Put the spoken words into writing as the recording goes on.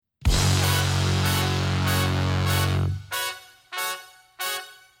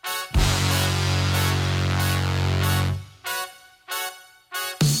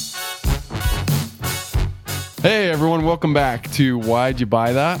Hey everyone, welcome back to Why'd You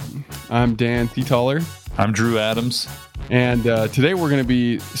Buy That? I'm Dan Thietaler. I'm Drew Adams. And today we're going to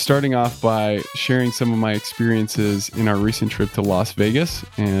be starting off by sharing some of my experiences in our recent trip to Las Vegas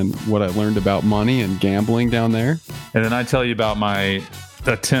and what I learned about money and gambling down there. And then I tell you about my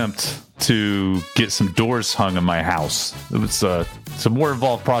attempt to get some doors hung in my house. It's a more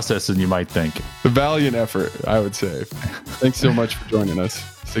involved process than you might think. A valiant effort, I would say. Thanks so much for joining us.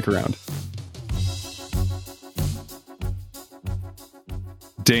 Stick around.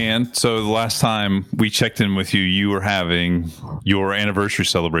 Dan, so the last time we checked in with you, you were having your anniversary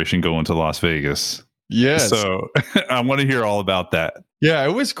celebration going to Las Vegas. Yes. So I want to hear all about that. Yeah,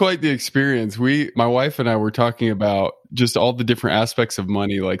 it was quite the experience. My wife and I were talking about just all the different aspects of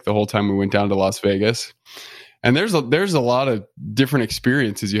money, like the whole time we went down to Las Vegas. And there's a lot of different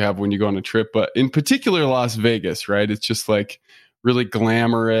experiences you have when you go on a trip, but in particular Las Vegas, right? It's just like really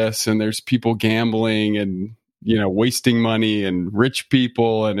glamorous, and there's people gambling and wasting money and rich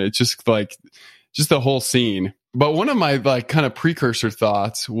people, and it's just the whole scene. But one of my kind of precursor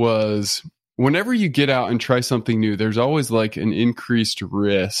thoughts was, whenever you get out and try something new, there's always like an increased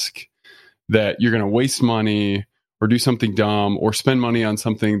risk that you're going to waste money or do something dumb or spend money on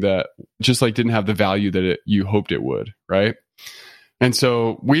something that just didn't have the value that you hoped it would, right? And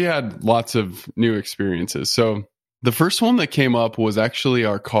so we had lots of new experiences. So the first one that came up was actually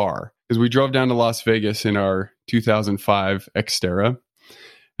our car, because we drove down to Las Vegas in our 2005 Xterra,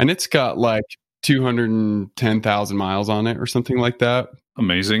 and it's got 210,000 miles on it or something like that.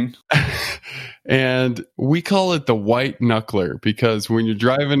 Amazing. And we call it the white knuckler because when you're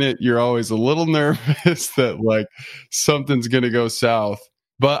driving it, you're always a little nervous that something's going to go south.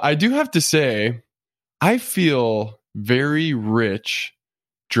 But I do have to say, I feel very rich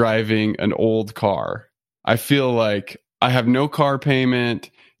driving an old car. I feel like I have no car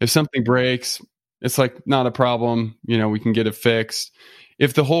payment. If something breaks, it's not a problem. We can get it fixed.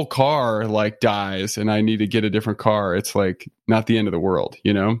 If the whole car dies and I need to get a different car, it's not the end of the world,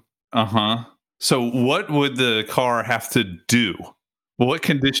 Uh-huh. So what would the car have to do? What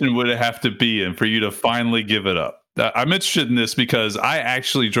condition would it have to be in for you to finally give it up? I'm interested in this because I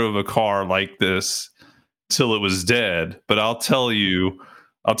actually drove a car like this till it was dead. But I'll tell you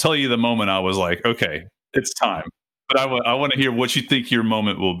the moment I was like, okay, it's time. But I want to hear what you think your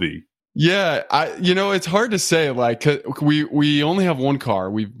moment will be. Yeah, it's hard to say. We only have one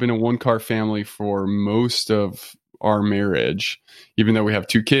car. We've been a one car family for most of our marriage, even though we have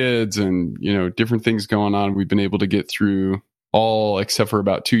two kids and different things going on. We've been able to get through all except for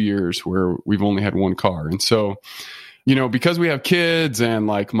about 2 years where we've only had one car. And so, because we have kids and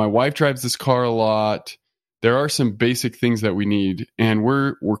my wife drives this car a lot, there are some basic things that we need, and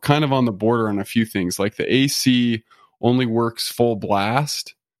we're kind of on the border on a few things. The AC only works full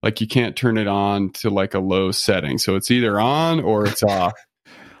blast. You can't turn it on to a low setting. So it's either on or it's off.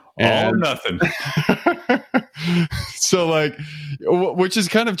 All or nothing. So which is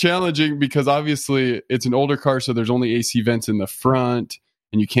kind of challenging because obviously it's an older car. So there's only AC vents in the front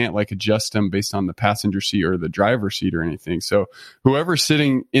and you can't adjust them based on the passenger seat or the driver's seat or anything. So whoever's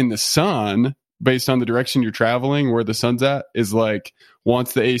sitting in the sun, based on the direction you're traveling, where the sun's at, is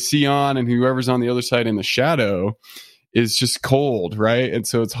wants the AC on, and whoever's on the other side in the shadow is just cold, right? And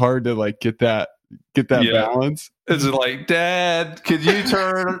so it's hard to get that balance. Is it Dad, could you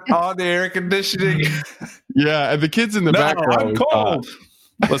turn on the air conditioning? Yeah, and the kids in the back are I'm cold.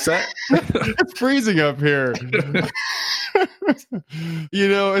 What's that? It's freezing up here.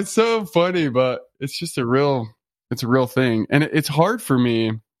 It's so funny, but it's just a real thing. And it's hard for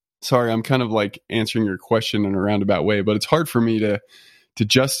me. Sorry, I'm kind of answering your question in a roundabout way, but it's hard for me to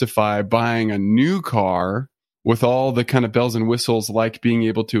justify buying a new car with all the kind of bells and whistles, like being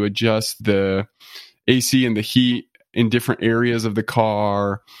able to adjust the AC and the heat in different areas of the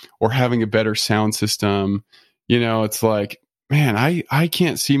car, or having a better sound system. It's man, I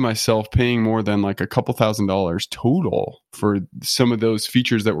can't see myself paying more than a couple $1,000s total for some of those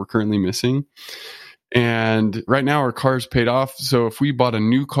features that we're currently missing. And right now our car's paid off. So if we bought a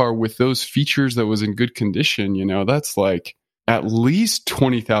new car with those features that was in good condition, that's at least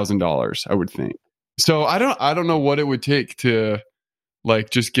 $20,000, I would think. So I don't know what it would take to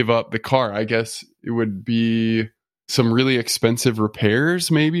just give up the car. I guess it would be some really expensive repairs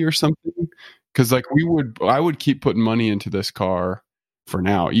maybe or something. Cause I would keep putting money into this car for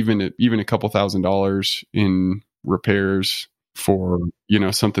now, even a couple $1,000s in repairs for,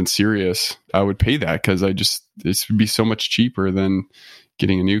 something serious. I would pay that because this would be so much cheaper than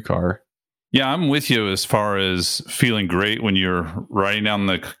getting a new car. Yeah, I'm with you as far as feeling great when you're riding down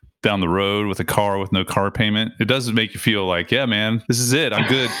down the road with a car with no car payment, it doesn't make you feel like, yeah, man, this is it, I'm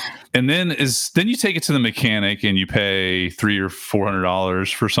good. And then you take it to the mechanic and you pay $300 or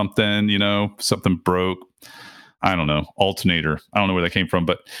 $400 for something, something broke. I don't know, alternator. I don't know where that came from,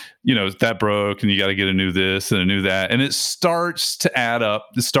 but that broke and you got to get a new this and a new that. And it starts to add up.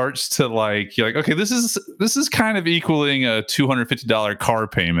 It starts to you're like, okay, this is kind of equaling a $250 car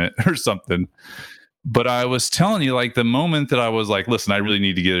payment or something. But I was telling you, the moment that I was like, listen, I really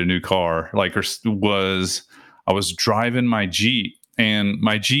need to get a new car, I was driving my Jeep, and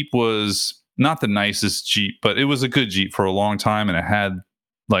my Jeep was not the nicest Jeep, but it was a good Jeep for a long time. And it had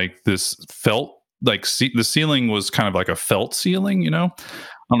this felt, the ceiling was kind of like a felt ceiling, I don't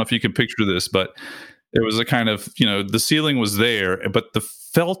know if you can picture this, but it was a kind of, the ceiling was there, but the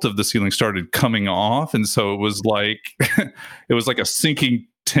felt of the ceiling started coming off. And so it was it was like a sinking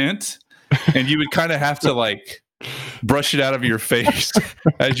tent. And you would kind of have to brush it out of your face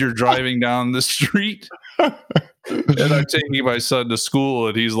as you're driving down the street. And I'm taking my son to school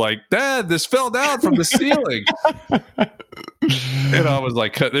and he's like, Dad, this fell down from the ceiling. And I was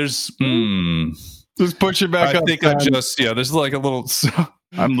like, just push it back up. I think I just, there's a little,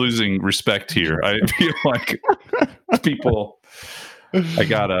 I'm losing respect here. I feel like people,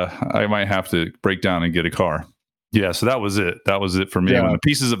 I might have to break down and get a car. Yeah, so that was it. That was it for me. Yeah. When the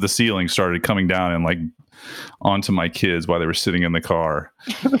pieces of the ceiling started coming down and onto my kids while they were sitting in the car.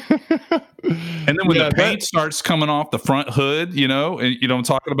 And then when the paint starts coming off the front hood, and I'm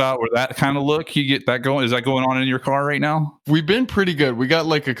talking about where that kind of look, you get that going. Is that going on in your car right now? We've been pretty good. We got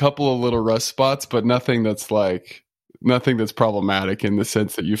a couple of little rust spots, but nothing that's problematic in the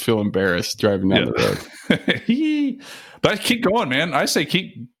sense that you feel embarrassed driving down the road. But keep going, man. I say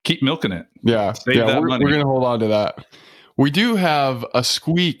keep milking it. Yeah. We're going to hold on to that. We do have a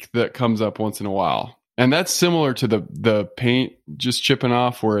squeak that comes up once in a while. And that's similar to the paint just chipping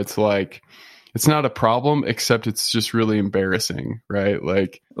off, where it's it's not a problem, except it's just really embarrassing, right?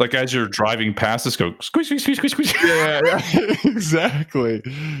 Like as you're driving past this, go squeak, squeak, squeak, squeak, squeak. Yeah, exactly.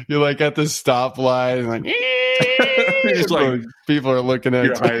 You're at the stoplight and people are looking at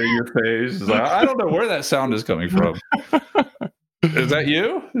you. You're hiding your face. I don't know where that sound is coming from. Is that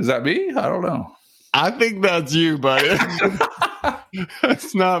you? Is that me? I don't know. I think that's you, buddy.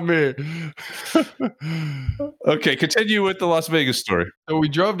 That's not me. Okay, continue with the Las Vegas story. So we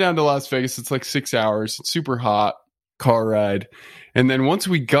drove down to Las Vegas. It's 6 hours. It's super hot car ride. And then once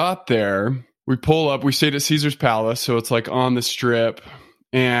we got there, we pull up. We stayed at Caesar's Palace. So it's on the strip.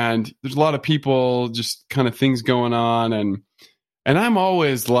 And there's a lot of people, just kind of things going on. And I'm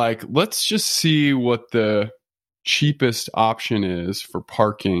always let's just see what the cheapest option is for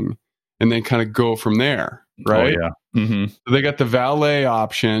parking and then kind of go from there. Right. Oh, yeah. Mm-hmm. So they got the valet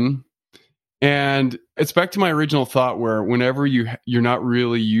option. And it's back to my original thought, where whenever you're not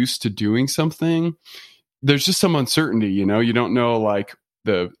really used to doing something, there's just some uncertainty, you don't know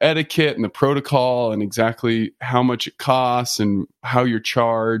the etiquette and the protocol and exactly how much it costs and how you're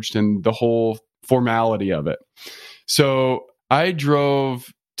charged and the whole formality of it. So I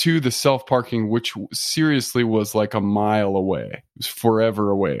drove to the self-parking, which seriously was a mile away. It was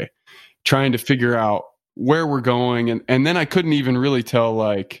forever away, trying to figure out where we're going. And then I couldn't even really tell,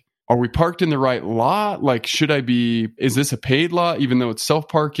 are we parked in the right lot? Is this a paid lot, even though it's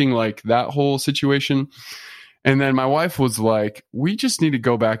self-parking, that whole situation? And then my wife was like, we just need to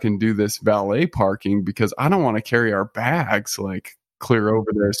go back and do this valet parking because I don't want to carry our bags clear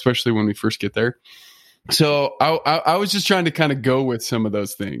over there, especially when we first get there. So I was just trying to kind of go with some of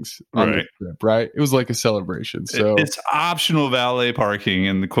those things on the trip, right? It was like a celebration. So it's optional valet parking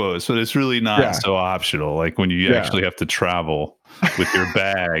in the quotes, but it's really not so optional. When you actually have to travel with your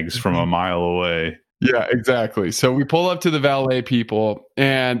bags from a mile away. Yeah, exactly. So we pull up to the valet people,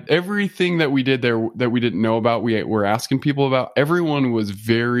 and everything that we did there that we didn't know about, we were asking people about. Everyone was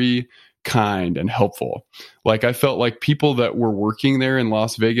very kind and helpful. I felt like people that were working there in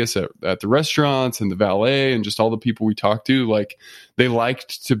Las Vegas at the restaurants and the valet and just all the people we talked to, they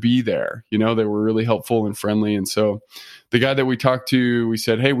liked to be there. They were really helpful and friendly. And so the guy that we talked to, we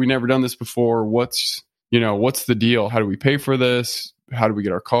said, hey, we never done this before. What's the deal? How do we pay for this? How do we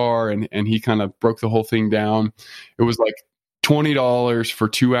get our car? And he kind of broke the whole thing down. It was $20 for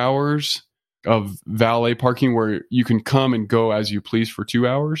 2 hours of valet parking, where you can come and go as you please for 2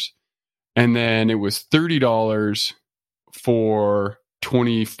 hours. And then it was $30 for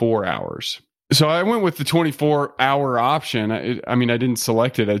 24 hours. So I went with the 24-hour option. I didn't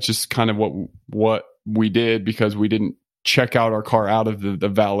select it. It's just kind of what we did, because we didn't check out our car out of the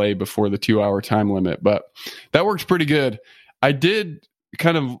valet before the 2-hour time limit. But that works pretty good. I did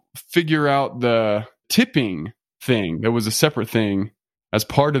kind of figure out the tipping thing. That was a separate thing. as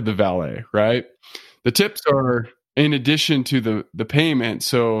part of the valet, right? The tips are in addition to the payment.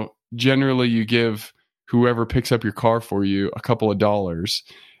 So generally you give whoever picks up your car for you a couple of dollars.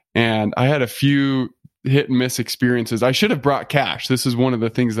 And I had a few hit and miss experiences. I should have brought cash. This is one of the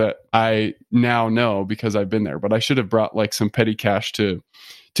things that I now know because I've been there, but I should have brought like some petty cash to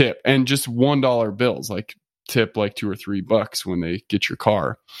tip, and just $1 bills, like tip like $2 or $3 when they get your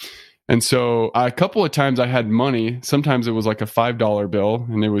car. And so a couple of times I had money. Sometimes it was like a $5 bill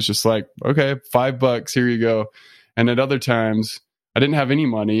and it was just like, okay, $5, here you go. And at other times I didn't have any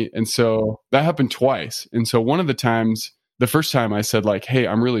money. And so that happened twice. And so one of the times, the first time I said like, hey,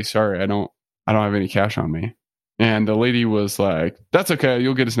 I'm really sorry. I don't have any cash on me. And the lady was like, that's okay.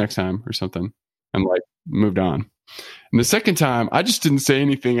 You'll get us next time or something. And like moved on. And the second time I just didn't say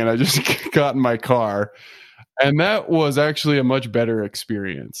anything and I just got in my car. And that was actually a much better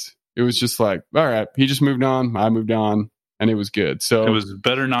experience. It was just like, all right, he just moved on. I moved on and it was good. So it was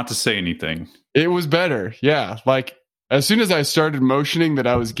better not to say anything. It was better. Yeah. Like as soon as I started motioning that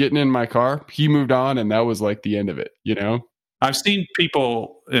I was getting in my car, he moved on and that was like the end of it, you know? I've seen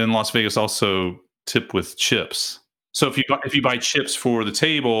people in Las Vegas also tip with chips. So if you buy chips for the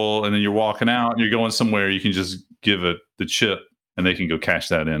table and then you're walking out and you're going somewhere, you can just give it the chip and they can go cash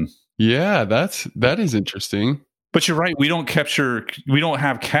that in. Yeah, that is interesting. But you're right. We don't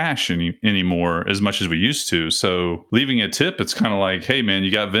have cash anymore as much as we used to. So leaving a tip, it's kind of like, hey man,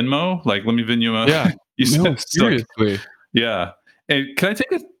 you got Venmo? Like, let me Venmo. Yeah. No, seriously. Yeah. And can I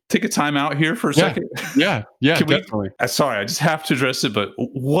take a time out here for a second? Yeah, definitely. Sorry, I just have to address it, but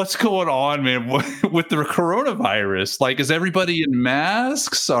what's going on, man, with the coronavirus? Like, is everybody in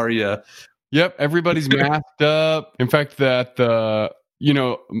masks? Are you? Yep, everybody's masked up. In fact, that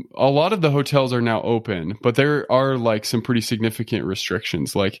a lot of the hotels are now open, but there are like some pretty significant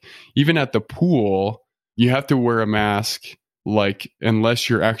restrictions. Like even at the pool, you have to wear a mask, like unless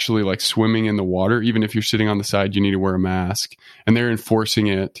you're actually like swimming in the water. Even if you're sitting on the side, you need to wear a mask, and they're enforcing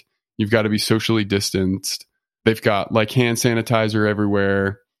it. You've got to be socially distanced. They've got like hand sanitizer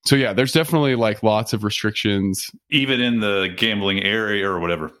everywhere. So yeah, there's definitely like lots of restrictions. Even in the gambling area or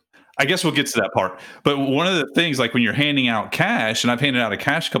whatever. I guess we'll get to that part. But one of the things, like when you're handing out cash, and I've handed out a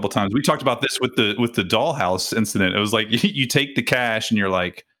cash a couple of times, we talked about this with the dollhouse incident. It was like you take the cash and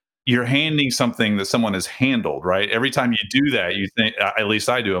you're handing something that someone has handled, right? Every time you do that, you think, at least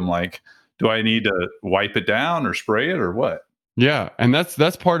I do, I'm like, do I need to wipe it down or spray it or what? Yeah, and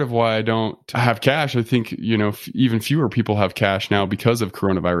that's part of why I don't have cash. I think, even fewer people have cash now because of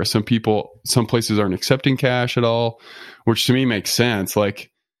coronavirus. Some places aren't accepting cash at all, which to me makes sense. Like,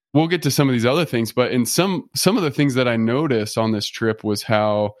 we'll get to some of these other things, but in some of the things that I noticed on this trip was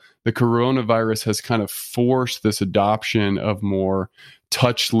how the coronavirus has kind of forced this adoption of more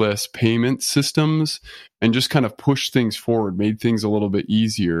touchless payment systems and just kind of pushed things forward, made things a little bit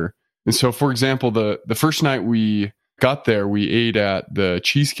easier. And so, for example, the first night we got there, we ate at the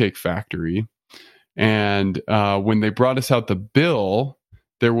Cheesecake Factory. And when they brought us out the bill,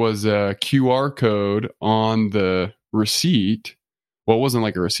 there was a QR code on the receipt. Well, it wasn't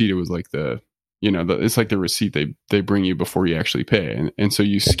like a receipt. It was like it's like the receipt they bring you before you actually pay. And so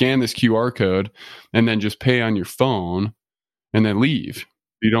you scan this QR code and then just pay on your phone and then leave.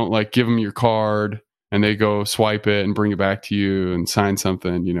 You don't like give them your card and they go swipe it and bring it back to you and sign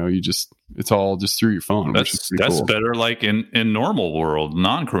something. It's all just through your phone. That's cool. Better like in normal world,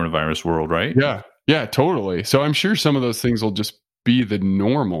 non-coronavirus world, right? Yeah, totally. So I'm sure some of those things will just be the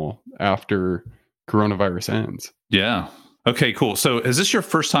normal after coronavirus ends. Yeah. Okay, cool. So is this your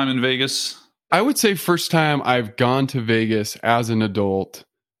first time in Vegas? I would say first time I've gone to Vegas as an adult,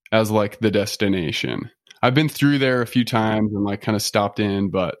 as like the destination. I've been through there a few times and like kind of stopped in,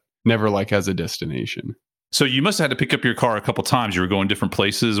 but never like as a destination. So you must have had to pick up your car a couple times. You were going different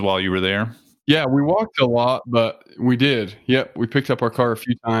places while you were there? Yeah, we walked a lot, but we did. Yep, we picked up our car a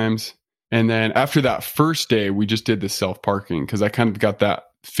few times. And then after that first day, we just did the self-parking because I kind of got that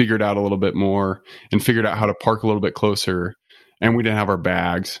figured out a little bit more and figured out how to park a little bit closer. And we didn't have our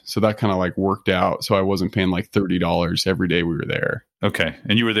bags. So that kind of like worked out. So I wasn't paying like $30 every day we were there. Okay.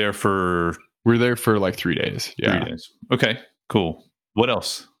 And you were there for? We were there for like 3 days. Yeah. 3 days. Okay, cool. What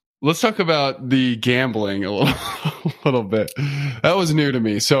else? Let's talk about the gambling a little bit. That was new to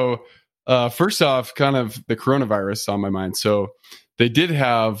me. So first off, kind of the coronavirus on my mind. So they did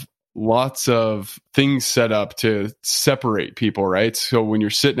have lots of things set up to separate people, right? So when you're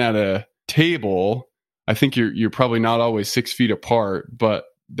sitting at a table, I think you're probably not always 6 feet apart, but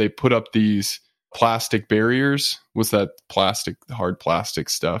they put up these plastic barriers. What's that plastic, hard plastic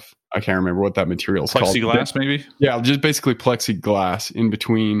stuff? I can't remember what that material is called. Plexiglass, maybe? Yeah, just basically plexiglass in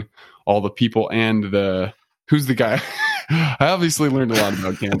between all the people and who's the guy? I obviously learned a lot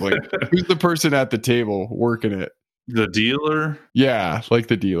about gambling. Who's the person at the table working it? The dealer? Yeah, like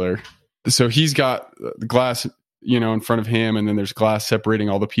the dealer. So he's got the glass, in front of him, and then there's glass separating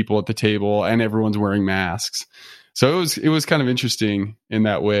all the people at the table, and everyone's wearing masks. So it was kind of interesting in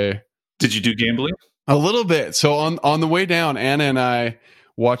that way. Did you do gambling? A little bit. So on the way down, Anna and I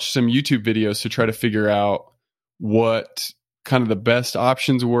watched some YouTube videos to try to figure out what kind of the best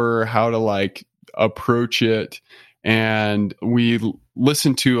options were, how to like approach it. And we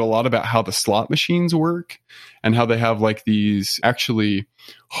listened to a lot about how the slot machines work and how they have like these actually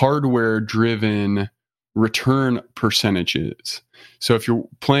hardware driven return percentages. So if you're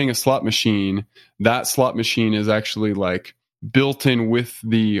playing a slot machine, that slot machine is actually like built in with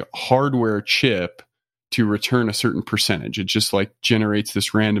the hardware chip to return a certain percentage. It just like generates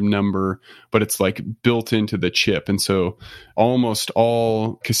this random number, but it's like built into the chip. And so almost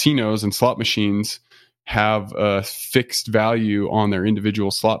all casinos and slot machines have a fixed value on their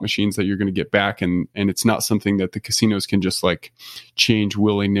individual slot machines that you're going to get back. And it's not something that the casinos can just like change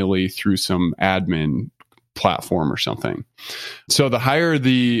willy-nilly through some admin platform or something. So the higher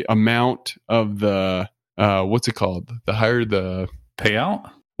the amount of the, what's it called? The higher the payout?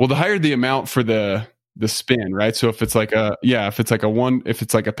 Well, the higher the amount for the spin, right? So if it's like a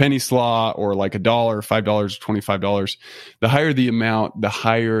penny slot or like $1, $5, $25, the higher the amount, the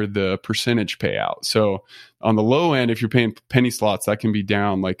higher the percentage payout. So on the low end, if you're paying penny slots, that can be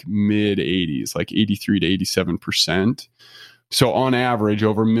down like mid 80s, like 83 to 87%. So on average,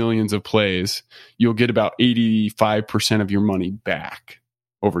 over millions of plays, you'll get about 85% of your money back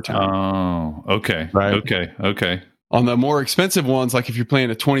over time. Oh, okay. Right? Okay. On the more expensive ones, like if you're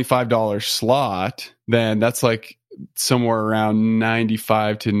playing a $25 slot, then that's like somewhere around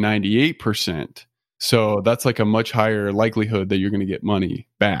 95 to 98%. So that's like a much higher likelihood that you're going to get money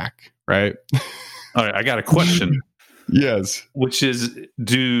back, right? All right, I got a question. Yes. Which is,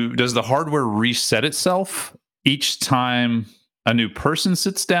 does the hardware reset itself each time a new person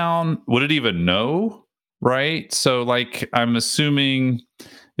sits down? Would it even know? Right? So like, I'm assuming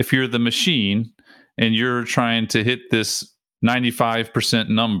if you're the machine and you're trying to hit this 95%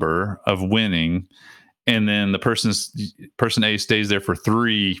 number of winning, and then the person A stays there for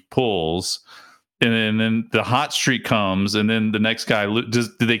 3 pulls, and then the hot streak comes, and then the next guy, do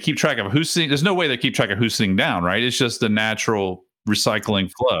they keep track of who's sitting? There's no way they keep track of who's sitting down, right? It's just a natural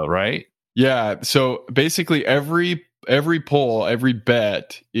recycling flow, right? Yeah. So basically every pull, every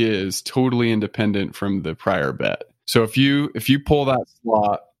bet is totally independent from the prior bet. So if you pull that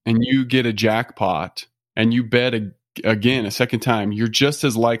slot and you get a jackpot and you bet again a second time, you're just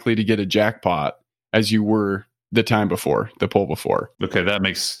as likely to get a jackpot as you were the time before, the pull before. Okay, that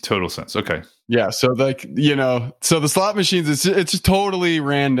makes total sense. Okay. Yeah, so like, so the slot machines, it's just totally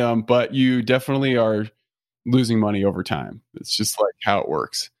random, but you definitely are losing money over time. It's just like how it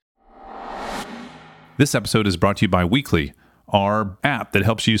works. This episode is brought to you by Weekly, our app that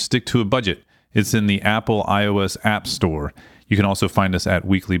helps you stick to a budget. It's in the Apple iOS App Store. You can also find us at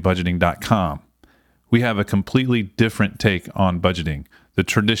weeklybudgeting.com. We have a completely different take on budgeting. The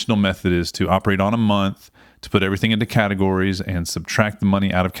traditional method is to operate on a month, to put everything into categories and subtract the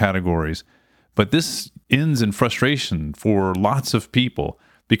money out of categories. But this ends in frustration for lots of people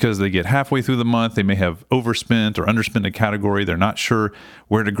because they get halfway through the month, they may have overspent or underspent a category, they're not sure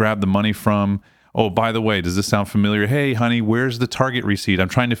where to grab the money from. Oh, by the way, does this sound familiar? Hey, honey, where's the Target receipt? I'm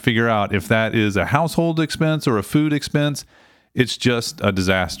trying to figure out if that is a household expense or a food expense. It's just a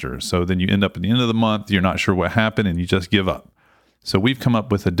disaster. So then you end up at the end of the month, you're not sure what happened, and you just give up. So we've come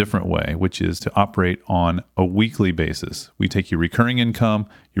up with a different way, which is to operate on a weekly basis. We take your recurring income,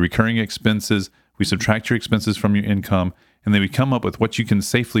 your recurring expenses, we subtract your expenses from your income, and then we come up with what you can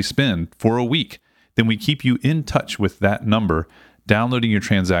safely spend for a week. Then we keep you in touch with that number, downloading your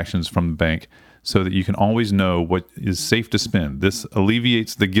transactions from the bank so that you can always know what is safe to spend. This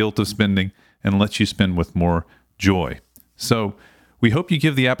alleviates the guilt of spending and lets you spend with more joy. So we hope you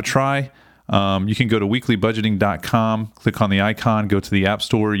give the app a try. You can go to weeklybudgeting.com, click on the icon, go to the App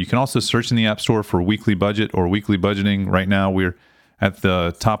Store. You can also search in the App Store for Weekly Budget or Weekly Budgeting. Right now, we're at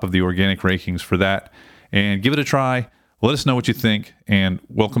the top of the organic rankings for that. And give it a try. Let us know what you think. And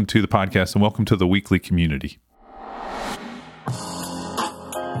welcome to the podcast and welcome to the Weekly community.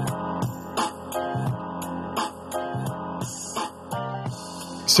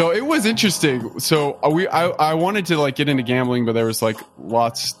 So it was interesting. So I wanted to like get into gambling, but there was like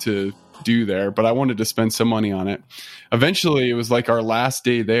lots to do there, but I wanted to spend some money on it. Eventually it was like our last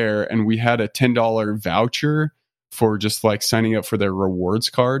day there and we had a $10 voucher for just like signing up for their rewards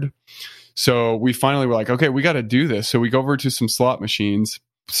card. So we finally were like, okay, we got to do this. So we go over to some slot machines,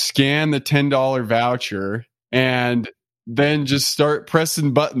 scan the $10 voucher, and then just start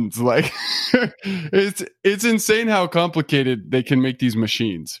pressing buttons. Like it's insane how complicated they can make these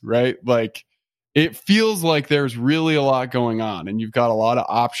machines, right? Like it feels like there's really a lot going on and you've got a lot of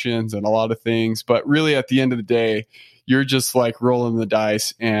options and a lot of things, but really at the end of the day, you're just like rolling the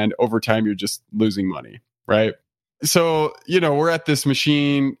dice and over time you're just losing money, right? So, we're at this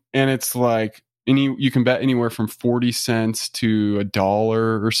machine and it's like you can bet anywhere from 40 cents to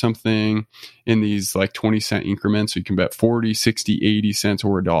 $1 or something in these like 20-cent increments. So you can bet 40, 60, 80 cents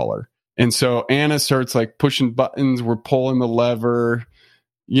or $1. And so Anna starts like pushing buttons. We're pulling the lever.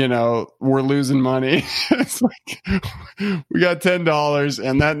 We're losing money. It's like we got $10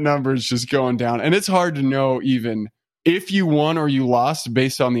 and that number is just going down. And it's hard to know even if you won or you lost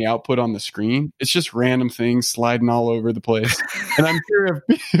based on the output on the screen. It's just random things sliding all over the place. And I'm sure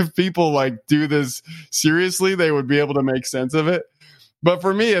if people like do this seriously, they would be able to make sense of it. But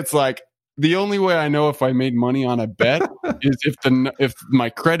for me, it's like the only way I know if I made money on a bet is if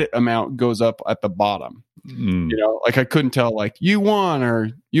my credit amount goes up at the bottom. Like I couldn't tell like you won or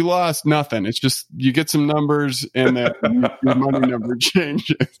you lost, nothing. It's just you get some numbers and then your money number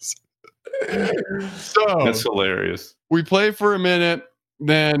changes. So that's hilarious. We play for a minute,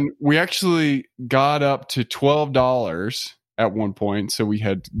 then we actually got up to $12 at one point. So we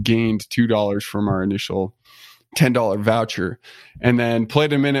had gained $2 from our initial $10 voucher, and then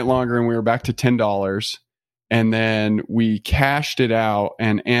played a minute longer and we were back to $10. And then we cashed it out,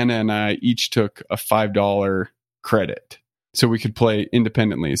 and Anna and I each took a $5 credit so we could play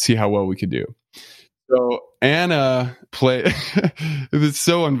independently and see how well we could do. So Anna played. It was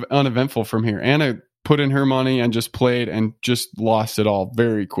so uneventful from here. Anna put in her money and just played and just lost it all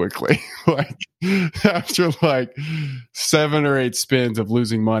very quickly. Like after like 7 or 8 spins of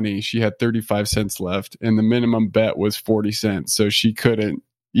losing money, she had 35 cents left, and the minimum bet was 40 cents. So she couldn't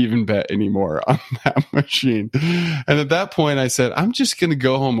even bet anymore on that machine. And at that point I said, I'm just going to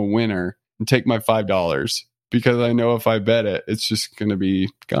go home a winner and take my $5 because I know if I bet it, it's just going to be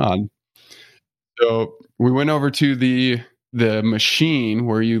gone. So we went over to the machine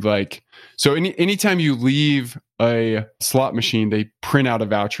where you like, so anytime you leave a slot machine, they print out a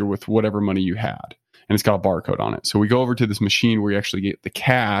voucher with whatever money you had, and it's got a barcode on it. So we go over to this machine where you actually get the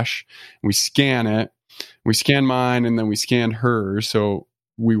cash, and we scan it. We scan mine, and then we scan hers. So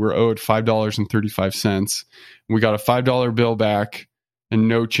we were owed $5.35. We got a $5 bill back and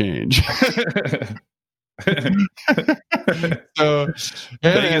no change. So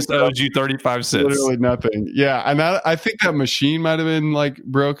Vegas owed you 35 cents. Literally nothing. Yeah. And I think that machine might have been like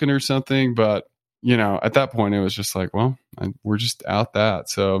broken or something, but at that point it was just like, well, we're just out that.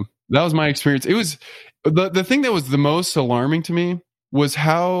 So that was my experience. It was the thing that was the most alarming to me was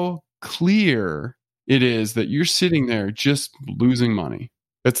how clear it is that you're sitting there just losing money.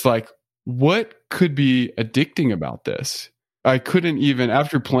 It's like, what could be addicting about this? I couldn't even,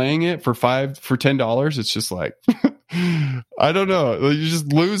 after playing it for $10, it's just like, I don't know. You're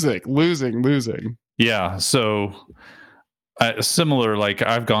just losing. Yeah. So similar, like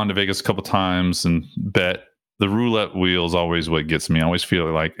I've gone to Vegas a couple times and bet. The roulette wheel is always what gets me. I always feel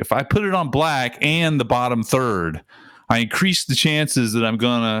like if I put it on black and the bottom third, I increase the chances that I'm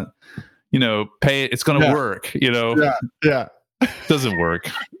going to, pay it. It's going to work, Yeah. Doesn't work.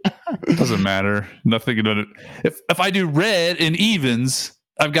 Doesn't matter. Nothing. If I do red and evens,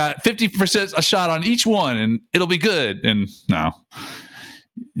 I've got 50% a shot on each one, and it'll be good. And no,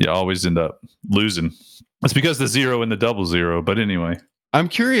 you always end up losing. It's because the 0 and the double 0. But anyway, I'm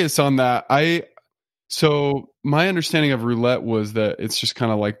curious on that. So my understanding of roulette was that it's just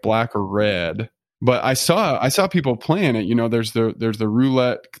kind of like black or red. But I saw people playing it. There's the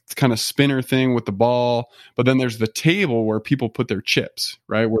roulette kind of spinner thing with the ball, but then there's the table where people put their chips,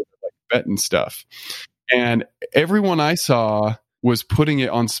 right? Where they're like betting stuff. And everyone I saw was putting it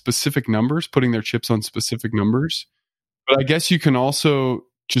on specific numbers, putting their chips on specific numbers. But I guess you can also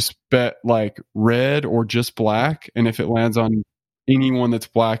just bet like red or just black, and if it lands on anyone that's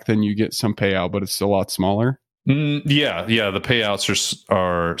black, then you get some payout, but it's a lot smaller. Yeah. The payouts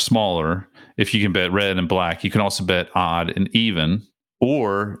are smaller if you can bet red and black. You can also bet odd and even,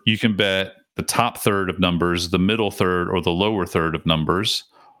 or you can bet the top third of numbers, the middle third, or the lower third of numbers,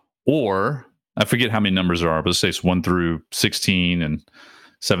 or I forget how many numbers there are, but let's say it's 1 through 16 and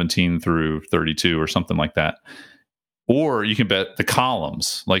 17 through 32 or something like that. Or you can bet the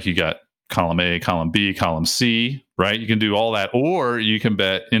columns, like you got column A, column B, column C, right? You can do all that, or you can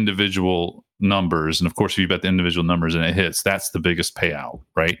bet individual numbers. And of course, if you bet the individual numbers and it hits, that's the biggest payout,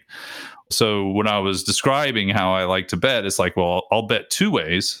 right? So when I was describing how I like to bet, it's like, well, I'll bet 2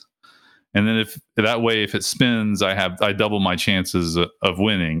 ways. And then if it spins, I double my chances of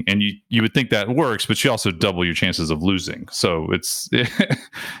winning. And you would think that works, but you also double your chances of losing. So it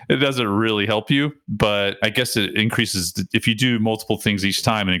doesn't really help you, but I guess it increases if you do multiple things each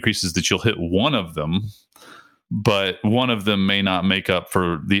time, it increases that you'll hit one of them, but one of them may not make up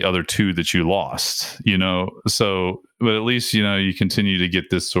for the other two that you lost, So, but at least, you continue to get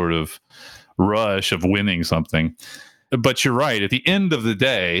this sort of rush of winning something. But you're right. At the end of the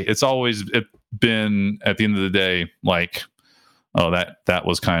day, it's always been at the end of the day, like, oh, that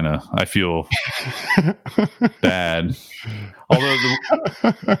was kind of, I feel bad. Although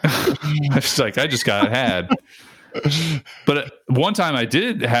it's like, I just got had. But one time I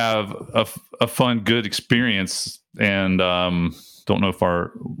did have a fun, good experience, and don't know if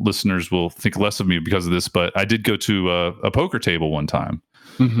our listeners will think less of me because of this, but I did go to a poker table one time.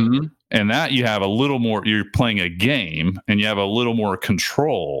 Mm-hmm. And that you have a little more, you're playing a game and you have a little more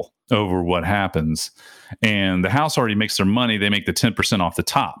control over what happens. And the house already makes their money. They make the 10% off the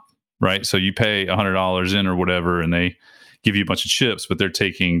top, right? So you pay $100 in or whatever, and they give you a bunch of chips, but they're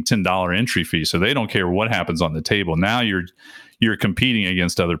taking $10 entry fee. So they don't care what happens on the table. Now you're competing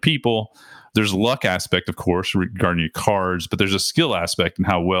against other people. There's a luck aspect, of course, regarding your cards, but there's a skill aspect in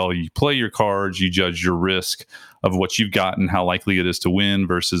how well you play your cards. You judge your risk of what you've gotten, how likely it is to win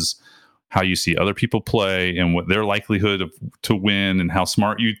versus how you see other people play and what their likelihood to win and how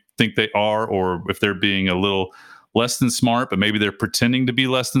smart you think they are, or if they're being a little less than smart, but maybe they're pretending to be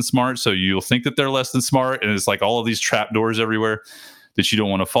less than smart. So you'll think that they're less than smart. And it's like all of these trap doors everywhere that you don't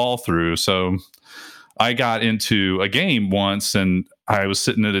want to fall through. So I got into a game once and I was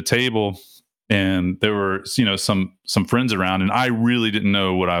sitting at a table and there were, some friends around, and I really didn't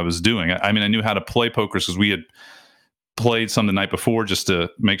know what I was doing. I mean, I knew how to play poker because we had played some the night before just to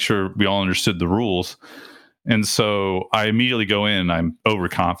make sure we all understood the rules. And so I immediately go in and I'm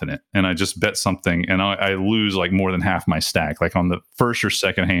overconfident and I just bet something and I lose like more than half my stack, like on the first or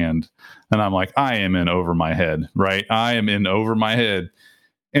second hand. And I'm like, I am in over my head, right? I am in over my head.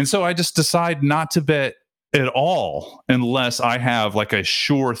 And so I just decide not to bet at all unless I have like a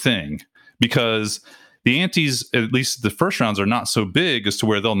sure thing, because the antes, at least the first rounds, are not so big as to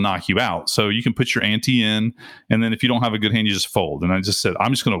where they'll knock you out. So you can put your ante in, and then if you don't have a good hand, you just fold. And I just said,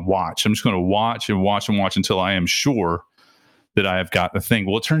 I'm just going to watch. I'm just going to watch and watch and watch until I am sure that I have got the thing.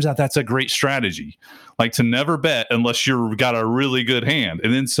 Well, it turns out that's a great strategy, like to never bet unless you've got a really good hand.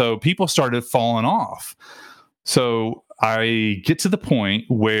 And then so people started falling off. So I get to the point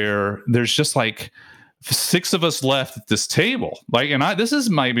where there's just like 6 of us left at this table. Like, and this is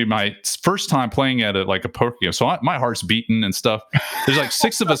maybe my first time playing at a poker game. So my heart's beating and stuff. There's like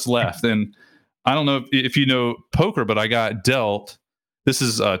 6 of us left. And I don't know if you know poker, but I got dealt. This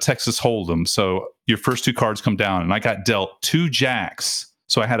is Texas Hold'em. So your first 2 cards come down and I got dealt 2 jacks.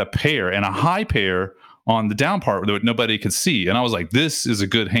 So I had a pair and a high pair on the down part that nobody could see. And I was like, this is a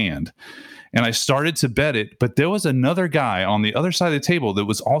good hand. And I started to bet it, but there was another guy on the other side of the table that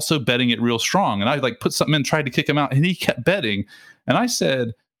was also betting it real strong. And I put something in, tried to kick him out, and he kept betting. And I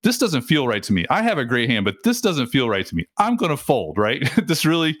said, this doesn't feel right to me. I have a great hand, but this doesn't feel right to me. I'm going to fold, right? I'm just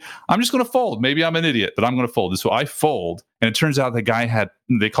going to fold. Maybe I'm an idiot, but I'm going to fold. And so I fold. And it turns out the guy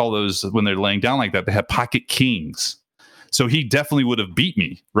they call those when they're laying down like that, they have pocket kings. So he definitely would have beat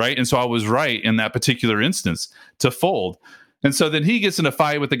me, right? And so I was right in that particular instance to fold. And so then he gets in a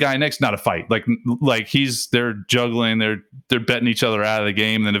fight with the guy next, not a fight, like they're juggling, they're betting each other out of the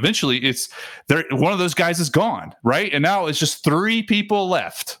game. And then eventually one of those guys is gone, right? And now it's just 3 people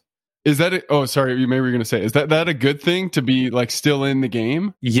left. Is that oh, sorry, maybe you were going to say, is that a good thing to be like still in the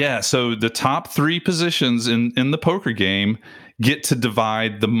game? Yeah. So the top 3 positions in the poker game get to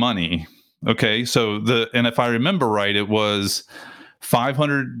divide the money. Okay. So and if I remember right, it was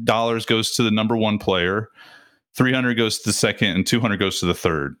 $500 goes to the number 1 player, 300 goes to the second, and 200 goes to the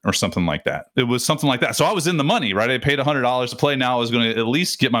third, or something like that. It was something like that. So I was in the money, right? I paid $100 to play. Now I was going to at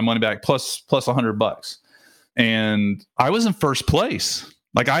least get my money back plus $100. And I was in first place.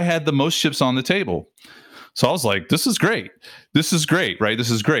 Like I had the most chips on the table. So I was like, this is great. This is great, right?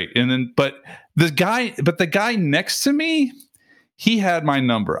 This is great. And then, but the guy next to me, he had my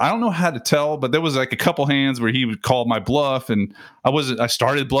number. I don't know how to tell, but there was like a couple hands where he would call my bluff, and I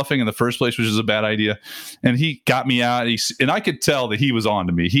started bluffing in the first place, which is a bad idea. And he got me out, and I could tell that he was on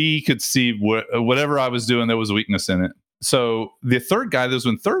to me. He could see whatever I was doing, there was a weakness in it. So the third guy that was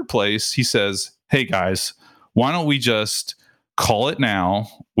in third place, he says, hey guys, why don't we just call it now?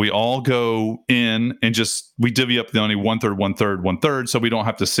 We all go in and we divvy up the only 1/3, 1/3, 1/3, so we don't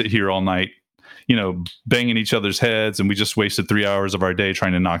have to sit here all night, banging each other's heads, and we just wasted 3 hours of our day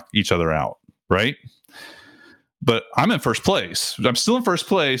trying to knock each other out, right? but I'm in first place. I'm still in first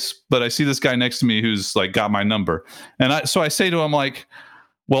place, but I see this guy next to me who's like got my number. And so I say to him, like,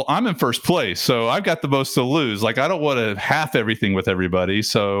 well, I'm in first place, so I've got the most to lose. Like, I don't want to half everything with everybody.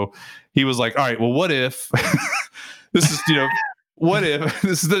 So he was like, all right, well, what if this is, what if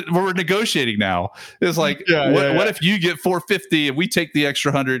this is we're negotiating now? It's like, what if you get 450 and we take the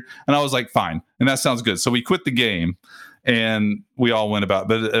extra 100? And I was like, fine. And that sounds good. So we quit the game and we all went about,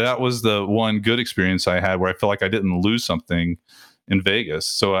 but that was the one good experience I had where I felt like I didn't lose something in Vegas.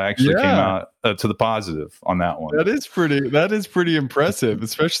 So I actually came out to the positive on that one. That is pretty impressive,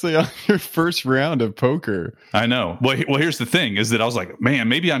 especially on your first round of poker. I know. Well, here's the thing is that I was like, man,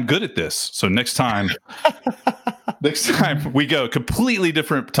 maybe I'm good at this. So next time we go, completely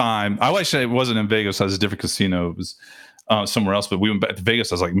different time. I wish it wasn't in Vegas. I was a different casino. It was somewhere else, but we went back to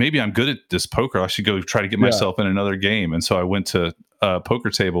Vegas. I was like, maybe I'm good at this poker. I should go try to get myself in another game. And so I went to a poker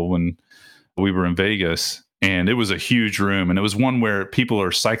table when we were in Vegas. And it was a huge room. And it was one where people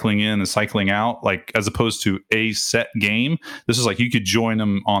are cycling in and cycling out, like as opposed to a set game. This is like you could join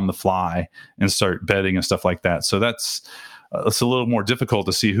them on the fly and start betting and stuff like that. So it's a little more difficult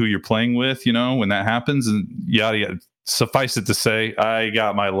to see who you're playing with, when that happens. And yada, yada. Suffice it to say, I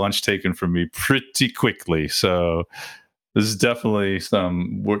got my lunch taken from me pretty quickly. So this is definitely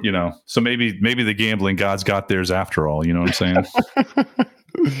some, so maybe the gambling gods got theirs after all. You know what I'm saying?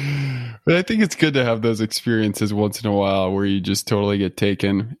 But I think it's good to have those experiences once in a while where you just totally get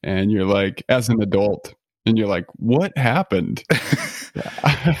taken and you're like, as an adult, and you're like, what happened?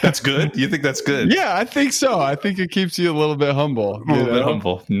 That's good. You think that's good? Yeah, I think so. I think it keeps you a little bit humble. A little bit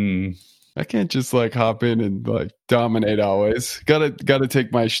humble. I can't just like hop in and like dominate always. Gotta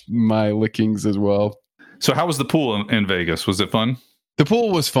take my lickings as well. So how was the pool in Vegas? Was it fun? The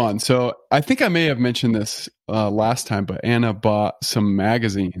pool was fun. So I think I may have mentioned this last time, but Anna bought some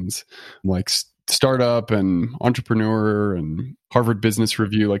magazines like Startup and Entrepreneur and Harvard Business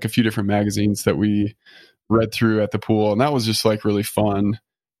Review, like a few different magazines that we read through at the pool. And that was just like really fun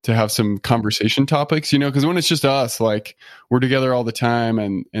to have some conversation topics, because when it's just us, like we're together all the time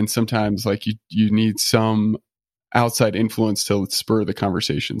and sometimes like you need some outside influence to spur the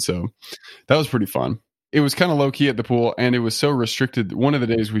conversation. So that was pretty fun. It was kind of low key at the pool and it was so restricted. One of the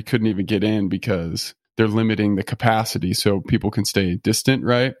days we couldn't even get in because they're limiting the capacity so people can stay distant,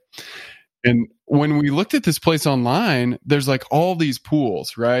 right? And when we looked at this place online, there's like all these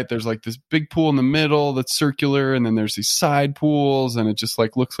pools, right? There's like this big pool in the middle that's circular, and then there's these side pools, and it just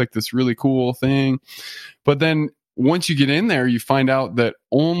like looks like this really cool thing. But then once you get in there, you find out that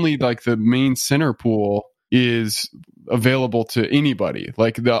only like the main center pool is available to anybody.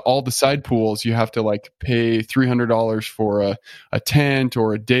 Like all the side pools, you have to like pay $300 for a tent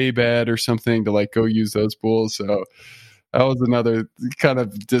or a day bed or something to like go use those pools. So that was another kind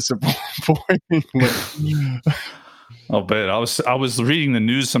of disappointing. I'll bet. I was reading the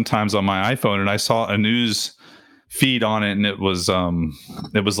news sometimes on my iPhone, and I saw a news feed on it, and it was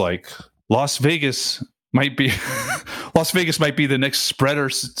like Las Vegas might be the next spreader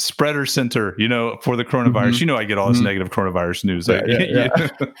center, for the coronavirus. Mm-hmm. I get all this negative coronavirus news. Yeah.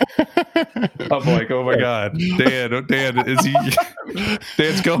 I'm like, oh my God, Dan, is he?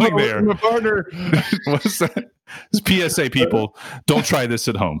 Dan's going there. My partner. What's that? It's PSA, people, don't try this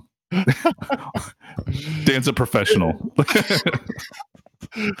at home. Dan's a professional.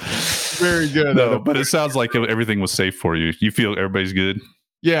 Very good. No, but it sounds like everything was safe for you. You feel everybody's good?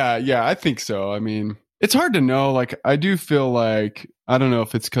 Yeah, I think so. I mean, it's hard to know. Like, I do feel like, I don't know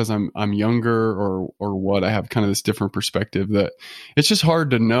if it's because I'm younger or what. I have kind of this different perspective that it's just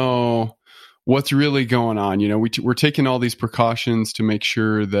hard to know what's really going on. We're taking all these precautions to make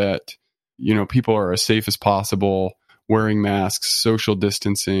sure that, people are as safe as possible, wearing masks, social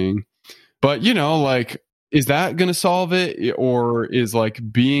distancing. But, like, is that going to solve it? Or is like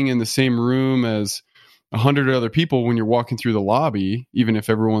being in the same room as 100 other people when you're walking through the lobby, even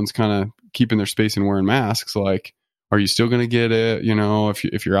if everyone's kind of keeping their space and wearing masks, like, are you still going to get it?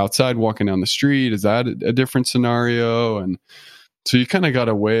 If you're outside walking down the street, is that a different scenario? And so you kind of got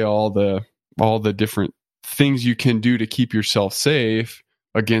to weigh all the different things you can do to keep yourself safe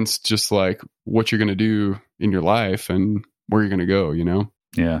against just like what you're going to do in your life and where you're going to go,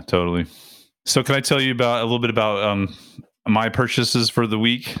 Yeah, totally. So can I tell you a little bit about my purchases for the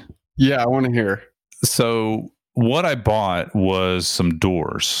week? Yeah, I want to hear. So what I bought was some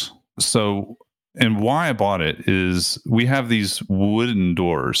doors. And why I bought it is we have these wooden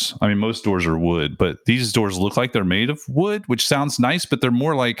doors. I mean, most doors are wood, but these doors look like they're made of wood, which sounds nice, but they're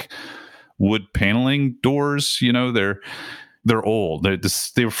more like wood paneling doors. They're old.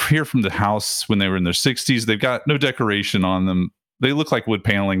 They were here from the house when they were in their 60s. They've got no decoration on them. They look like wood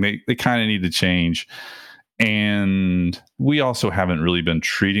paneling. They kind of need to change. And we also haven't really been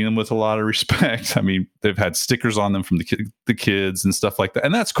treating them with a lot of respect. I mean, they've had stickers on them from the kids and stuff like that.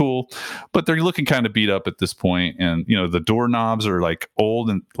 And that's cool. But they're looking kind of beat up at this point. And, you know, the doorknobs are like old,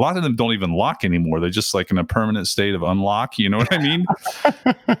 and a lot of them don't even lock anymore. They're just like in a permanent state of unlock. You know what I mean?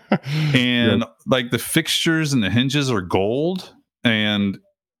 And like the fixtures and the hinges are gold and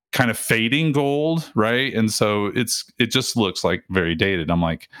kind of fading gold. Right. And so it just looks like very dated. I'm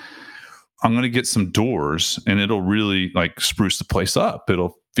like, I'm going to get some doors and it'll really like spruce the place up.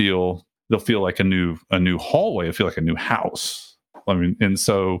 It'll feel like a new hallway. It'll feel like a new house. I mean, and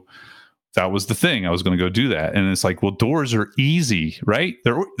so that was the thing. I was going to go do that. And it's like, well, doors are easy, right?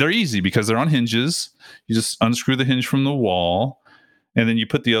 They're easy because they're on hinges. You just unscrew the hinge from the wall, and then you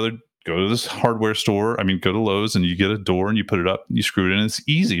put go to this hardware store. I mean, go to Lowe's and you get a door and you put it up, and you screw it in. It's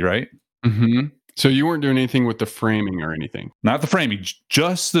easy, right? Mm-hmm. So you weren't doing anything with the framing or anything? Not the framing,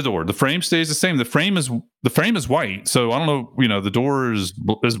 just the door. The frame stays the same. The frame is white. So I don't know, you know, the door is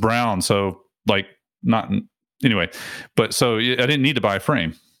brown. So like not anyway, but so I didn't need to buy a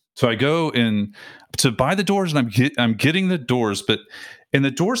frame. So I go in to buy the doors, and I'm getting the doors, and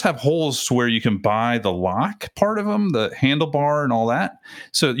the doors have holes where you can buy the lock part of them, the handlebar and all that.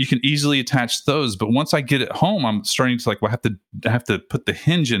 So you can easily attach those. But once I get it home, I'm starting to like, well, I have to put the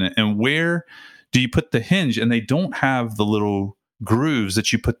hinge in it. And where do you put the hinge? And they don't have the little grooves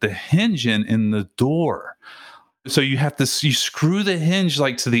that you put the hinge in the door. So you screw the hinge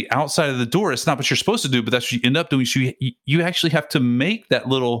like to the outside of the door. It's not what you're supposed to do, but that's what you end up doing. So you actually have to make that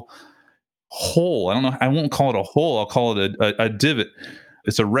little hole. I don't know. I won't call it a hole. I'll call it a divot.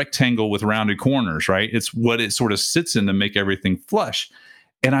 It's a rectangle with rounded corners, right? It's what it sort of sits in to make everything flush.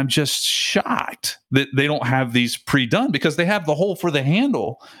 And I'm just shocked that they don't have these pre-done, because they have the hole for the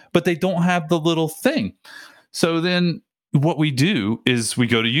handle, but they don't have the little thing. So then what we do is we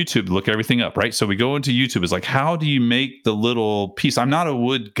go to YouTube to look everything up, right? So we go into YouTube. It's like, how do you make the little piece? I'm not a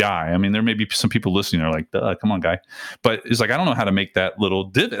wood guy. I mean, there may be some people listening that are like, duh, come on, guy. But it's like, I don't know how to make that little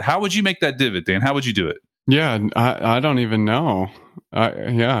divot. How would you make that divot, Dan? How would you do it? Yeah, I don't even know.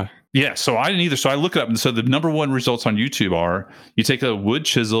 Yeah, so I didn't either. So I look it up. And so the number one results on YouTube are you take a wood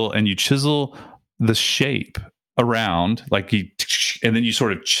chisel and you chisel the shape around, and then you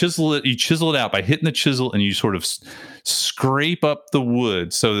sort of chisel it. You chisel it out by hitting the chisel, and you sort of scrape up the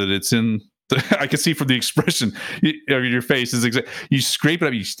wood so that it's in. I can see from the expression of your face is exact. You scrape it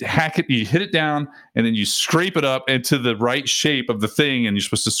up, you hack it, you hit it down, and then you scrape it up into the right shape of the thing, and you're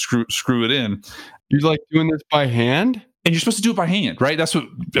supposed to screw it in. You're like doing this by hand? And you're supposed to do it by hand, right? That's what,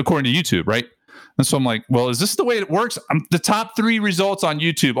 according to YouTube, right? And so I'm like, well, is this the way it works? The top 3 results on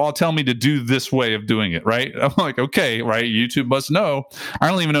YouTube all tell me to do this way of doing it, right? I'm like, okay, right? YouTube must know. I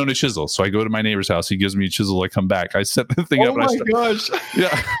don't even own a chisel. So I go to my neighbor's house. He gives me a chisel. I come back. I set the thing up. Oh my gosh.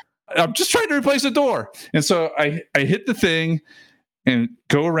 Yeah. I'm just trying to replace a door. And so I hit the thing and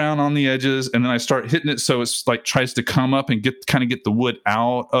go around on the edges, and then I start hitting it so it's like tries to come up and get the wood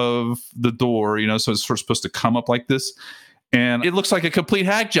out of the door, you know, so it's sort of supposed to come up like this. And it looks like a complete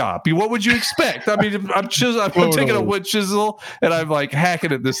hack job. What would you expect? I mean, I'm taking a wood chisel and I'm like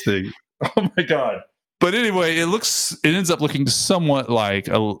hacking at this thing. Oh my God. But anyway, it ends up looking somewhat like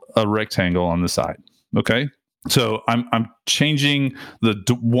a rectangle on the side. Okay. So I'm changing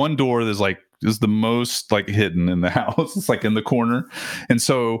the one door that's like, is the most like hidden in the house. It's like in the corner. And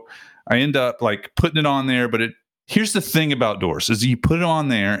so I end up like putting it on there. But here's the thing about doors is you put it on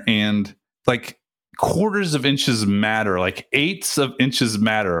there, and like quarters of inches matter, like eighths of inches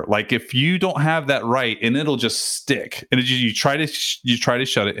matter. Like if you don't have that right, and it'll just stick. And you try to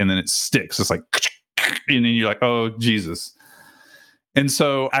shut it, and then it sticks. It's like, and then you're like, oh Jesus. And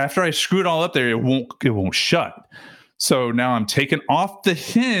so after I screw it all up there, it won't shut. So now I'm taking off the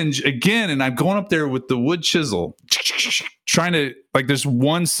hinge again, and I'm going up there with the wood chisel, trying to, like, there's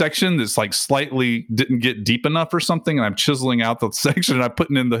one section that's like slightly didn't get deep enough or something, and I'm chiseling out the section, and I'm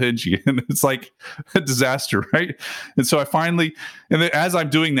putting in the hinge again. It's like a disaster, right? And so I finally, and then as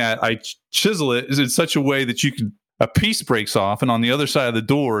I'm doing that, I chisel it in such a way that a piece breaks off, and on the other side of the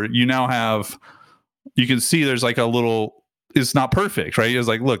door, you can see there's like a little, it's not perfect, right? It's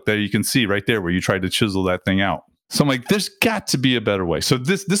like, look, there you can see right there where you tried to chisel that thing out. So I'm like, there's got to be a better way. So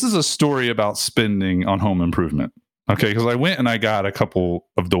this is a story about spending on home improvement. Okay. Because I went and I got a couple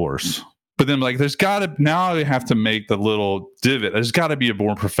of doors. But then like, now I have to make the little divot. There's got to be a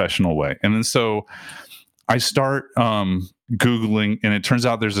more professional way. And then so I start Googling, and it turns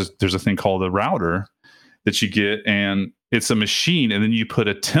out there's a thing called a router that you get, and it's a machine, and then you put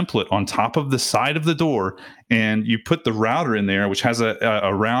a template on top of the side of the door, and you put the router in there, which has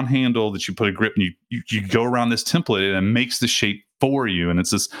a round handle that you put a grip, and you go around this template, and it makes the shape for you. And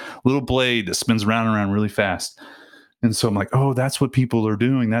it's this little blade that spins around and around really fast. And so I'm like, oh, that's what people are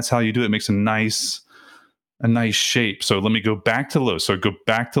doing. That's how you do it. It makes a nice shape. So let me go back to Lowe's. So I go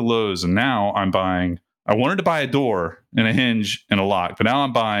back to Lowe's, and now I wanted to buy a door and a hinge and a lock, but now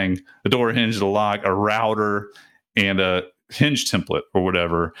I'm buying a door, a hinge, and a lock, a router, and a hinge template or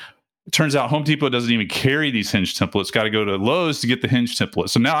whatever. It turns out Home Depot doesn't even carry these hinge templates. Got to go to Lowe's to get the hinge template.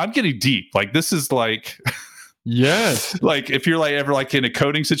 So now I'm getting deep. Like, this is like... Yes. Like, if you're like ever like in a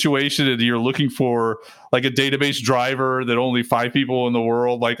coding situation and you're looking for like a database driver that only 5 people in the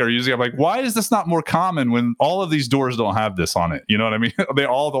world like are using, I'm like, why is this not more common when all of these doors don't have this on it? You know what I mean? They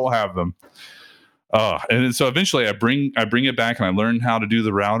all don't have them. And so eventually I bring it back and I learn how to do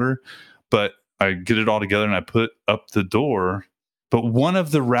the router, but I get it all together and I put up the door. But one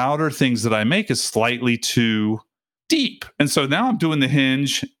of the router things that I make is slightly too deep. And so now I'm doing the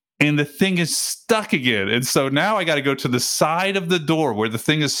hinge and the thing is stuck again. And so now I got to go to the side of the door where the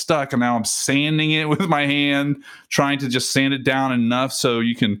thing is stuck. And now I'm sanding it with my hand, trying to just sand it down enough so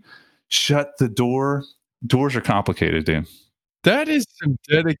you can shut the door. Doors are complicated, Dan. That is some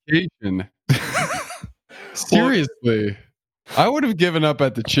dedication. Seriously. I would have given up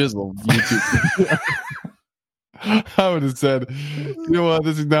at the chisel. YouTube. I would have said, you know what,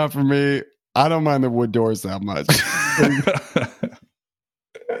 this is not for me. I don't mind the wood doors that much.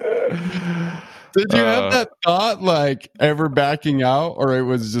 Did you have that thought, like, ever backing out, or it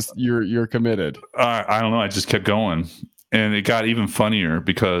was just you're committed? I don't know. I just kept going, and it got even funnier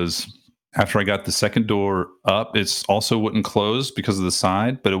because after I got the second door up, it also wouldn't close because of the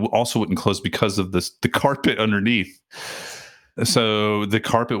side, but it also wouldn't close because of the carpet underneath. So the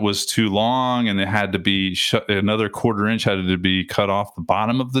carpet was too long, and it had to be another 1/4 inch had to be cut off the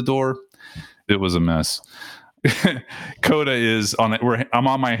bottom of the door. It was a mess. Coda is on it. I'm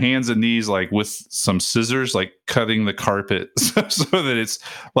on my hands and knees, like with some scissors, like cutting the carpet so that it's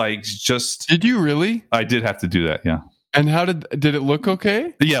like just. Did you really? I did have to do that. Yeah. And how did it look?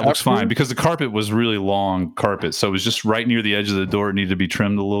 Okay. Yeah, it looks fine because the carpet was really long carpet, so it was just right near the edge of the door. It needed to be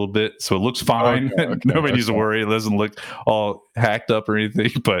trimmed a little bit, so it looks fine. Okay, Nobody needs to worry. It doesn't look all hacked up or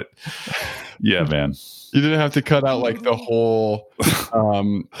anything. But yeah, man. You didn't have to cut out like the whole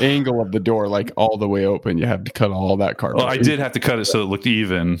angle of the door, like all the way open. You had to cut all that carpet. Well, I did have to cut it so it looked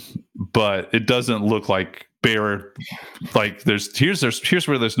even, but it doesn't look like bare. Like here's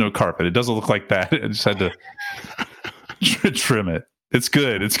where there's no carpet. It doesn't look like that. I just had to trim it. It's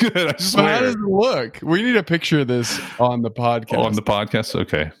good. It's good. I swear. How does it look? We need a picture of this on the podcast. On the podcast,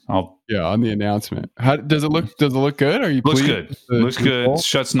 okay. On the announcement. How does it look? Does it look good? Are you looks pleased? Good? Looks good. It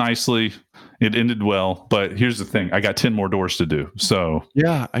shuts nicely. It ended well, but here's the thing: I got 10 more doors to do. So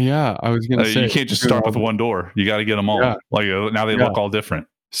yeah. I was gonna say you can't just start with one door. You got to get them all. Yeah. Like now they look all different.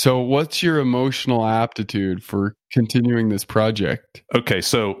 So, what's your emotional aptitude for continuing this project? Okay,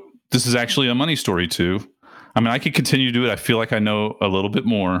 so this is actually a money story too. I mean, I could continue to do it. I feel like I know a little bit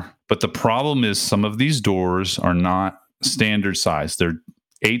more, but the problem is some of these doors are not standard size. They're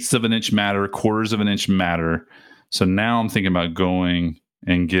 1/8 of an inch matter, 1/4 of an inch matter. So now I'm thinking about going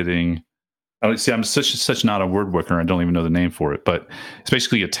and getting. See, I'm such not a woodworker. I don't even know the name for it, but it's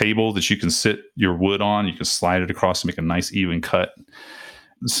basically a table that you can sit your wood on. You can slide it across and make a nice even cut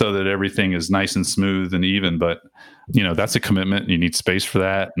so that everything is nice and smooth and even. But that's a commitment. You need space for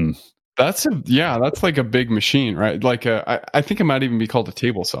that, and that's like a big machine, right? Like I think it might even be called a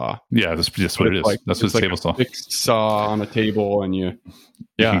table saw. Yeah, that's just what it is. That's what a table saw. Fixed saw on a table, and you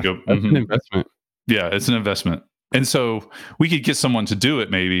can go. That's an investment. Yeah, it's an investment. And so we could get someone to do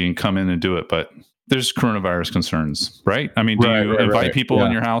it maybe and come in and do it, but there's coronavirus concerns, right? I mean, do you invite people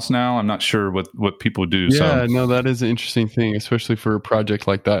in your house now? I'm not sure what people do. Yeah, no, that is an interesting thing, especially for a project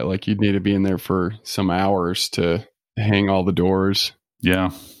like that. Like you'd need to be in there for some hours to hang all the doors.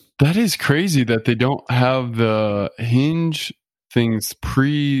 Yeah. That is crazy that they don't have the hinge things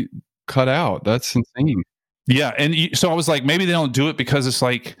pre-cut out. That's insane. Yeah. And so I was like, maybe they don't do it because it's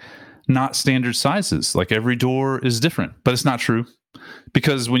like not standard sizes. Like every door is different, but it's not true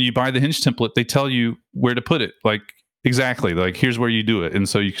because when you buy the hinge template, they tell you where to put it. Like exactly, like here's where you do it. And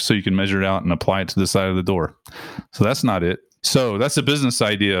so you can measure it out and apply it to the side of the door. So that's not it. So that's a business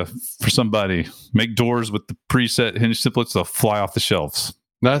idea for somebody. Make doors with the preset hinge templates. They'll fly off the shelves.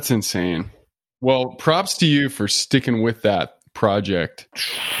 That's insane. Well, props to you for sticking with that project.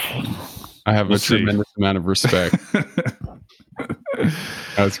 I have a tremendous amount of respect.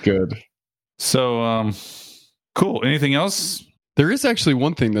 That's good. So, cool. Anything else? There is actually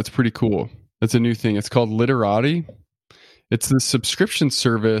one thing that's pretty cool. That's a new thing. It's called Literati. It's the subscription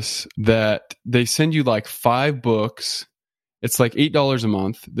service that they send you like 5 books. It's like $8 a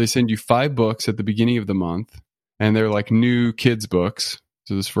month. They send you 5 books at the beginning of the month. and they're like new kids books.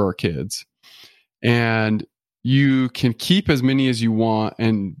 So this is for our kids. And you can keep as many as you want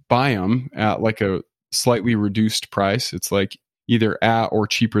and buy them at like a slightly reduced price. It's like either at or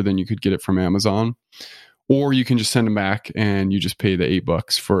cheaper than you could get it from Amazon. Or you can just send them back and you just pay the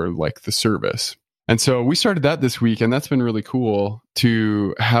 $8 for like the service. And so we started that this week, and that's been really cool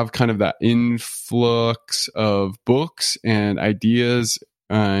to have kind of that influx of books and ideas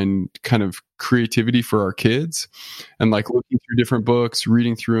and kind of creativity for our kids, and like looking through different books,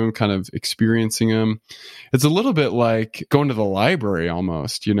 reading through them, kind of experiencing them. It's a little bit like going to the library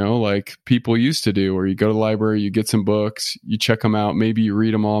almost, like people used to do, where you go to the library, you get some books, you check them out, maybe you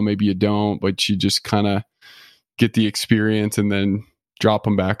read them all, maybe you don't, but you just kind of get the experience and then drop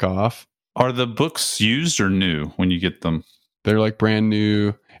them back off. Are the books used or new when you get them? They're like brand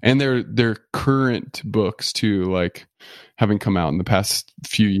new, and they're current books too, like having come out in the past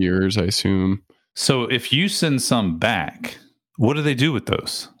few years, I assume. So if you send some back, what do they do with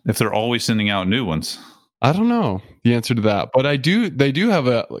those if they're always sending out new ones? I don't know the answer to that, but they do have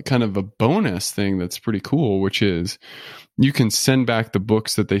a kind of a bonus thing that's pretty cool, which is you can send back the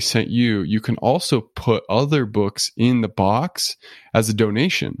books that they sent you. You can also put other books in the box as a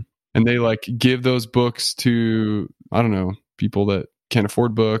donation. And they like give those books to, I don't know, people that can't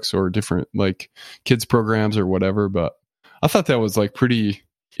afford books or different like kids programs or whatever. But I thought that was like pretty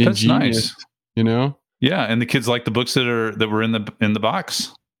ingenious, nice. Yeah, and the kids like the books that were in the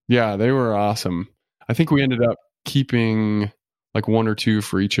box. Yeah, they were awesome. I think we ended up keeping like one or two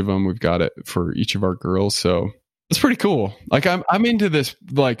for each of them. We've got it for each of our girls, so it's pretty cool. Like I'm into this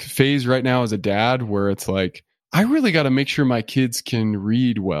like phase right now as a dad where it's like I really got to make sure my kids can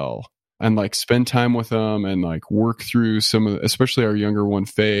read well and like spend time with them and like work through some of, especially our younger one,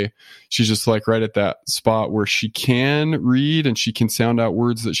 Faye. She's just like right at that spot where she can read and she can sound out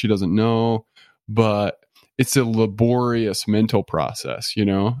words that she doesn't know, but it's a laborious mental process,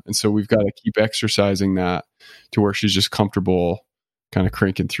 And so we've got to keep exercising that to where she's just comfortable kind of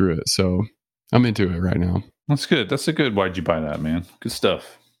cranking through it. So I'm into it right now. That's good. That's a good. Why'd you buy that, man? Good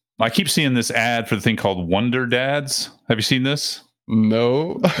stuff. I keep seeing this ad for the thing called Wonder Dads. Have you seen this?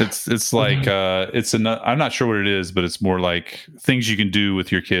 No. It's like I'm not sure what it is, but it's more like things you can do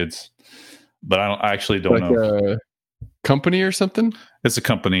with your kids. But I actually don't know. A company or something? It's a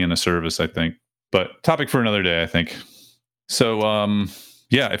company and a service, I think. But topic for another day, I think. So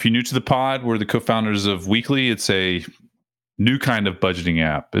if you're new to the pod, we're the co-founders of Weekly. It's a new kind of budgeting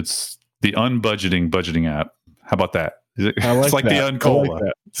app. It's the unbudgeting budgeting app. How about that? It's like that. The Uncola,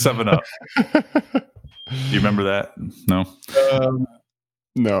 like 7-Up. You remember that? No?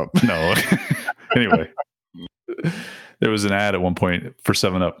 No. Anyway, there was an ad at one point for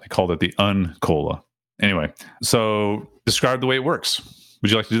 7-Up. They called it the Uncola. Anyway, so describe the way it works.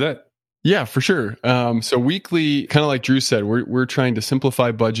 Would you like to do that? Yeah, for sure. So Weekly, kind of like Drew said, we're trying to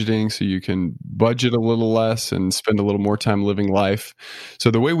simplify budgeting so you can budget a little less and spend a little more time living life.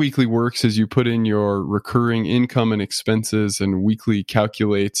 So the way Weekly works is you put in your recurring income and expenses, and Weekly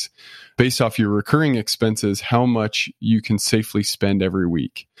calculates based off your recurring expenses how much you can safely spend every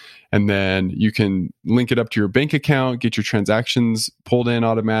week. And then you can link it up to your bank account, get your transactions pulled in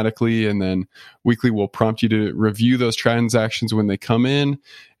automatically, and then Weekly will prompt you to review those transactions when they come in,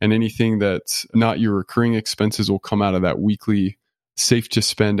 and anything that's not your recurring expenses will come out of that weekly safe to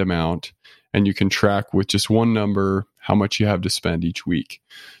spend amount, and you can track with just one number how much you have to spend each week.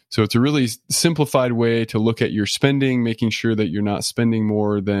 So it's a really simplified way to look at your spending, making sure that you're not spending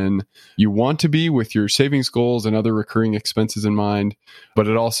more than you want to be with your savings goals and other recurring expenses in mind. But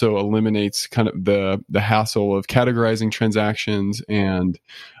it also eliminates kind of the hassle of categorizing transactions and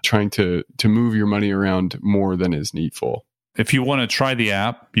trying to move your money around more than is needful. If you want to try the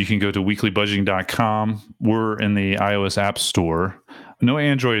app, you can go to weeklybudgeting.com. We're in the iOS App Store. No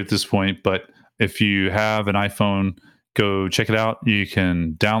Android at this point, but if you have an iPhone, go check it out. You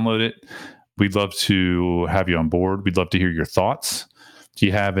can download it. We'd love to have you on board. We'd love to hear your thoughts. If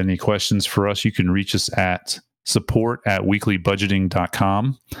you have any questions for us, you can reach us at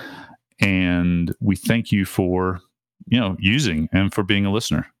support@weeklybudgeting.com. And we thank you for, using and for being a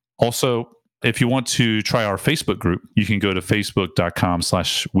listener. Also, if you want to try our Facebook group, you can go to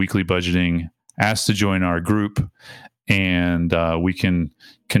facebook.com/weeklybudgeting, ask to join our group, and we can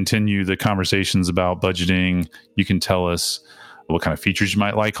continue the conversations about budgeting. You can tell us what kind of features you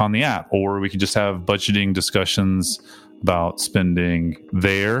might like on the app, or we can just have budgeting discussions about spending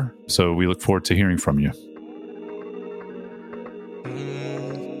there. So we look forward to hearing from you.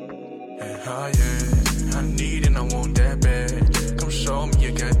 I need and I want that bad. Come show me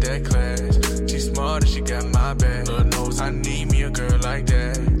you got that class. She's smart and she got my back. Lord knows I need me a girl like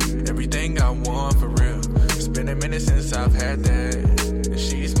that. Everything I want for real. Spending since I've had that. And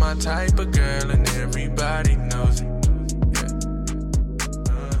she's my type of girl, and everybody